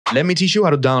Let me teach you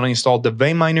how to download and install the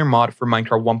VeinMiner mod for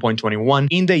Minecraft 1.21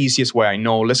 in the easiest way I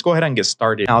know. Let's go ahead and get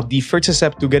started. Now, the first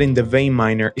step to getting the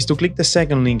VeinMiner is to click the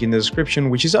second link in the description,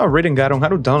 which is a written guide on how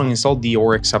to download and install the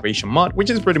ore excavation mod, which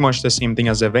is pretty much the same thing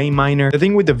as the VeinMiner. The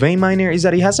thing with the VeinMiner is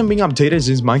that it hasn't been updated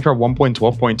since Minecraft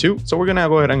 1.12.2, so we're gonna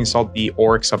go ahead and install the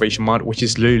ore excavation mod, which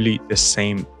is literally the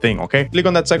same thing, okay? Click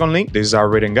on that second link. This is our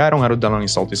written guide on how to download and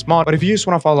install this mod, but if you just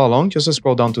want to follow along, just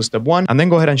scroll down to step 1 and then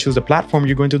go ahead and choose the platform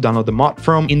you're going to download the mod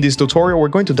from. In this tutorial, we're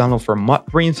going to download from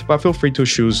Mod3, but feel free to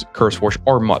choose CurseForge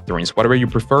or Mod3, whatever you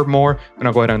prefer more. I'm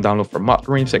gonna go ahead and download from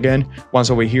Mod3 again. Once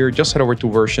over here, just head over to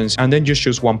versions and then just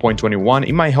choose 1.21.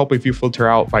 It might help if you filter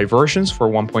out by versions for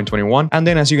 1.21, and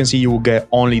then as you can see, you will get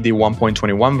only the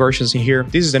 1.21 versions in here.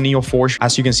 This is the NeoForge.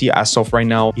 As you can see, as of right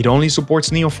now, it only supports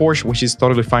NeoForge, which is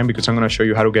totally fine because I'm gonna show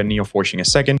you how to get NeoForge in a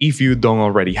second if you don't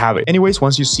already have it. Anyways,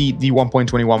 once you see the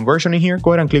 1.21 version in here,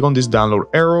 go ahead and click on this download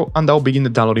arrow and that will begin the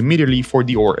download immediately for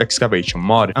the ore excavation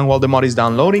mod. And while the mod is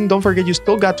downloading, don't forget you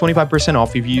still got 25%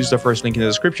 off if you use the first link in the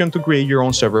description to create your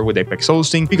own server with Apex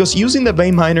hosting, because using the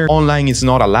VeinMiner online is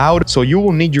not allowed, so you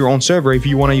will need your own server if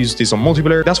you want to use this on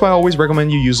multiplayer. That's why I always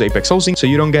recommend you use Apex hosting so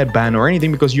you don't get banned or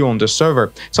anything because you own the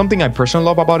server. Something I personally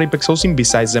love about Apex hosting,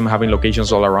 besides them having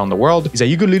locations all around the world, is that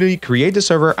you could literally create the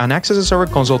server and access the server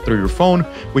console through your phone,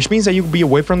 which means that you could be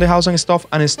away from the house and stuff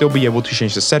and still be able to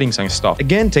change the settings and stuff.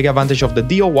 Again, take advantage of the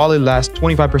deal while it lasts.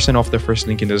 25% off the first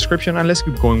link in the description, and let's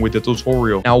keep going with the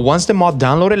tutorial. Now, once the mod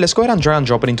downloaded, let's go ahead and drag and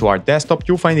drop it into our desktop.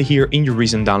 You'll find it here in your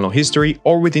recent download history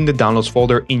or within the downloads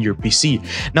folder in your PC.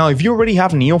 Now, if you already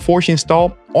have NeoForge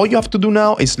installed, all you have to do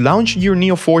now is launch your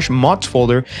NeoForge mods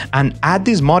folder and add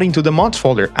this mod into the mods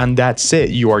folder, and that's it.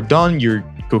 You are done. You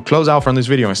could close out from this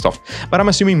video and stuff. But I'm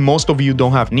assuming most of you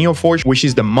don't have NeoForge, which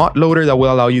is the mod loader that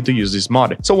will allow you to use this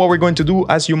mod. So what we're going to do,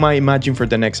 as you might imagine, for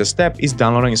the next step is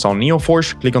download and install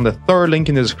NeoForge. Click on the third link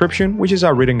in the description, which is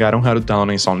our written guide on how to download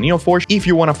and install NeoForge. If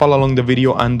you want to follow along the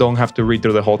video and don't have to read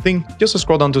through the whole thing, just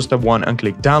scroll down to step 1 and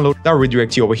click download. That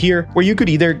redirects you over here, where you could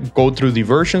either go through the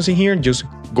versions in here, just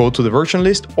go to the version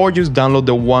list, or just download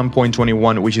the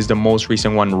 1.21, which is the most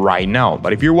recent one right now.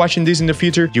 But if you're watching this in the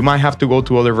future, you might have to go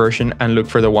to other version and look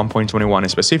for the 1.21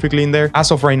 specifically in there.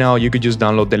 As of right now, you could just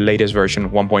download the latest version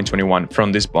 1.21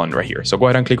 from this button right here. So go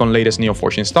ahead and click on latest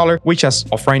NeoForge installer, which as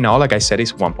of right now, like I said,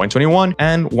 is 1.21.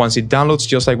 And once it downloads,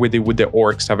 just like we did with the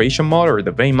ore excavation mod or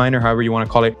the VeinMiner, however you want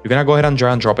to call it, you're gonna go ahead and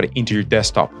drag and drop it into your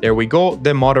desktop. There we go.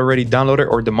 The mod already downloaded,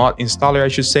 or the mod installer, I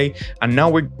should say. And now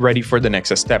we're ready for the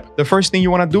next step. The first thing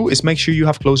you want to do is make sure you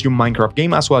have closed your Minecraft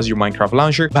game as well as your Minecraft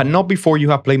launcher, but not before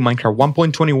you have played Minecraft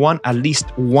 1.21 at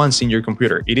least once in your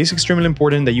computer. It is extremely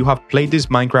important that you have played this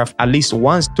Minecraft at least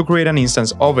once to create an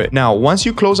instance of it. Now, once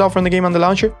you close out from the game on the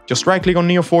launcher, just right click on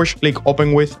NeoForge, click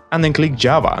open with, and then click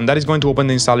Java, and that is going to open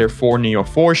the installer for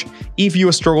NeoForge. If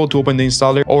you struggle to open the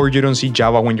installer, or you don't see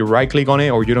Java when you right click on it,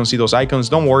 or you don't see those icons,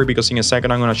 don't worry, because in a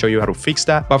second I'm going to show you how to fix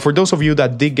that. But for those of you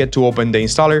that did get to open the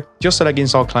installer, just select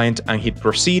install client and hit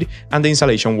proceed, and the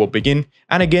installation will begin.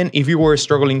 And again, if you were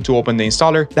struggling to open the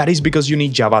installer, that is because you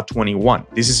need Java 21.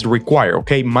 This is required,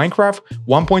 okay? Minecraft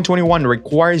 1.21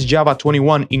 requires Java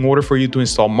 21 in order for you to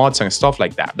install mods and stuff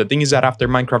like that. The thing is that after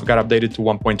Minecraft got updated to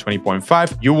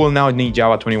 1.20.5, you will now need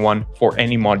Java 21 for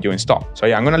any mod you install. So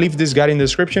yeah, I'm gonna leave this guide in the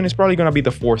description. It's probably gonna be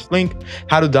the fourth link,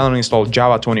 how to download and install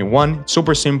Java 21.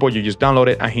 Super simple. You just download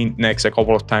it and hit next a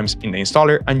couple of times in the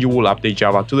installer, and you will update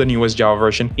Java to the newest Java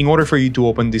version in order for you to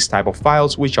open this type of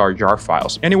files, which are jar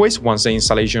files. Anyways, once the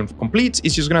installation completes,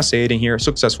 it's just gonna say it in here,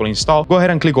 successfully installed. Go ahead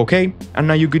and click OK, and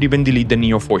now you could even delete the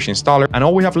NeoForge installer, and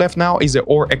all we have left now is the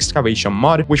ore excavation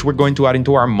mod, which we're going to add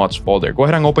into our mods folder. Go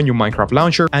ahead and open your Minecraft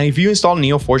launcher, and if you install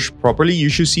NeoForge properly, you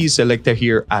should see it selected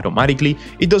here automatically.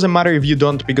 It doesn't matter if you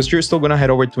don't, because you're still gonna head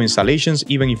over to installations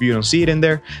even if you don't see it in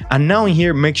there. And now in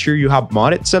here, make sure you have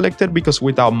modded selected, because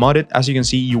without modded, as you can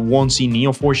see, you won't see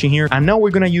NeoForge in here. And now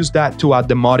we're gonna use that to add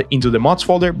the mod into the mods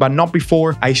folder, but not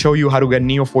before I show you how to get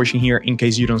NeoForge in here in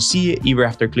case you don't see it even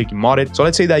after clicking modded. So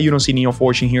let's say that you don't see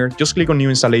NeoForge in here, just click on new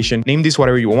installation, name this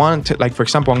whatever you want. Like for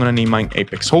example, I'm gonna name mine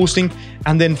Apex hosting,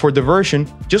 and then for the version,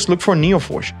 just look for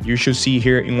NeoForge. You should see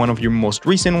here in one of your most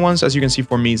recent ones. As you can see,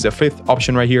 for me, it's the 5th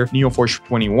option right here, NeoForge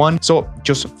 21. So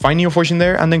just find NeoForge in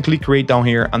there and then click create down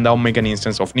here, and that'll make an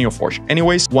instance of NeoForge.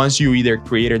 Anyways, once you either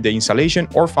created the installation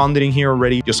or found it in here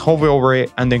already, just hover over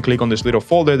it and then click on this little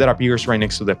folder that appears right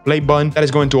next to the play button. That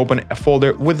is going to open a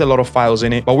folder with a lot of files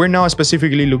in it, but we're now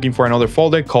specifically looking for another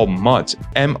folder called mods,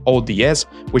 M-O-D-S,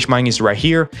 which mine is right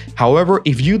here. However,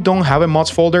 if you don't have a mods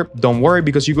folder, don't worry,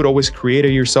 because you could always create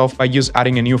it yourself by just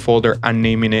adding a new folder and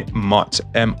naming it mods,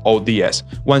 M-O-D-S.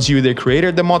 Once you either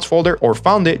created the mods folder or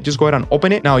found it, just go ahead and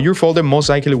open it. Now your folder most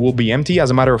likely will be empty. As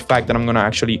a matter of fact, that I'm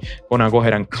gonna go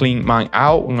ahead and clean mine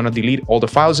out. I'm gonna delete all the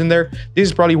files in there. This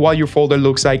is probably what your folder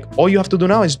looks like. All you have to do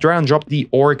now is drag and drop the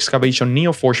ore excavation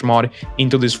Neoforge mod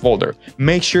into this folder.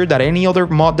 Make sure that any other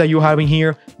mod that you have in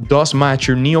here does match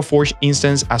your Neoforge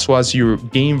instance as well as your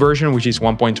game version, which is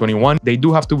 1.21. They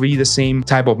do have to be the same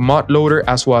type of mod loader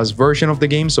as well as version of the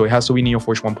game, so it has to be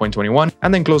Neoforge 1.21.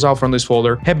 And then close out from this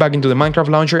folder, head back into the Minecraft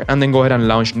launcher, and then go ahead and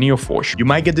launch Neoforge. You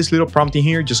might get this little prompt in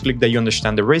here. Just click that you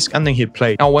understand the risk and then hit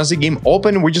play. Now once the game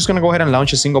open, we're just gonna go ahead and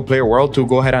launch a single player world to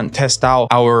go ahead and test out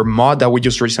our mod that we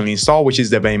just recently installed, which is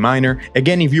the VeinMiner.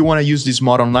 Again, if you want to use this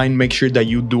mod online, make sure that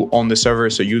you do own the server,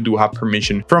 so you do have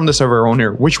permission from the server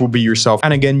owner, which will be yourself.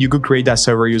 And again, you could create that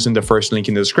server using the first link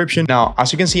in the description. Now,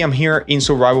 as you can see, I'm here in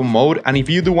survival mode, and if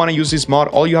you do want to use this mod,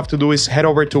 all you have to do is head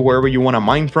over to wherever you want to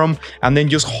mine from, and then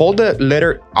just hold the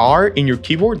letter R in your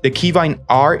keyboard, the keybind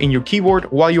R in your keyboard.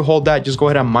 While you hold that, just go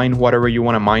ahead and mine whatever you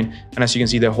want to mine, and as you can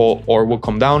see, the whole ore will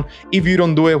come down. If you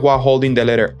don't do it while holding the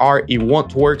letter R, it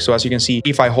won't work. So as you can see,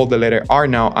 if I hold the letter R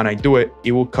now and I do it,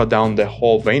 it will cut down the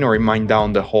whole vein, or it mine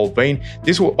down the whole vein.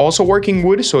 This will also work in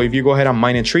wood. So if you go ahead and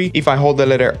mine a tree, if I hold the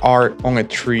letter R on a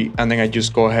tree and then I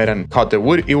just go ahead and cut the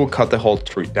wood, it will cut the whole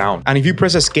tree down. And if you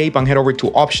press escape and head over to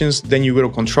options, then you go to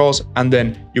controls, and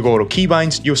then you go to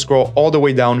keybinds, you scroll all the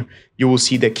way down, you will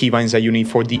see the keybinds that you need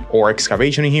for the ore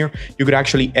excavation in here. You could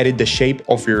actually edit the shape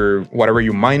of your whatever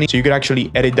you're mining. So you could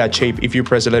actually edit that shape. If you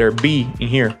press the letter B in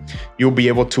here, you'll be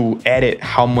able to edit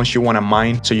how much you want to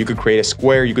mine. So you could create a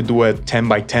square, you could do a 10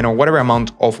 by 10 or whatever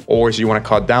amount of ores you want to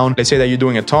cut down. Let's say that you're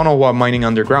doing a tunnel while mining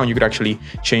underground, you could actually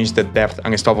change the depth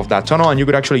and stuff of that tunnel, and you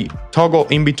could actually toggle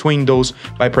in between those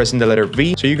by pressing the letter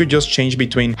V. So you could just change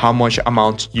between how much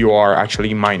amount you are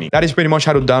actually mining. That is pretty much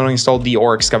how to download and install the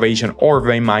ore excavation or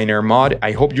VeinMiner mod.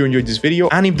 I hope you enjoyed this video,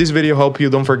 and if this video helped you,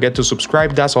 don't forget to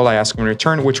subscribe. That's all I ask in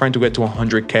return. We're trying to get to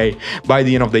 100K by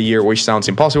the end of the year, which sounds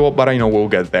impossible, but I know we'll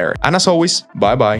get there. And as always, bye bye.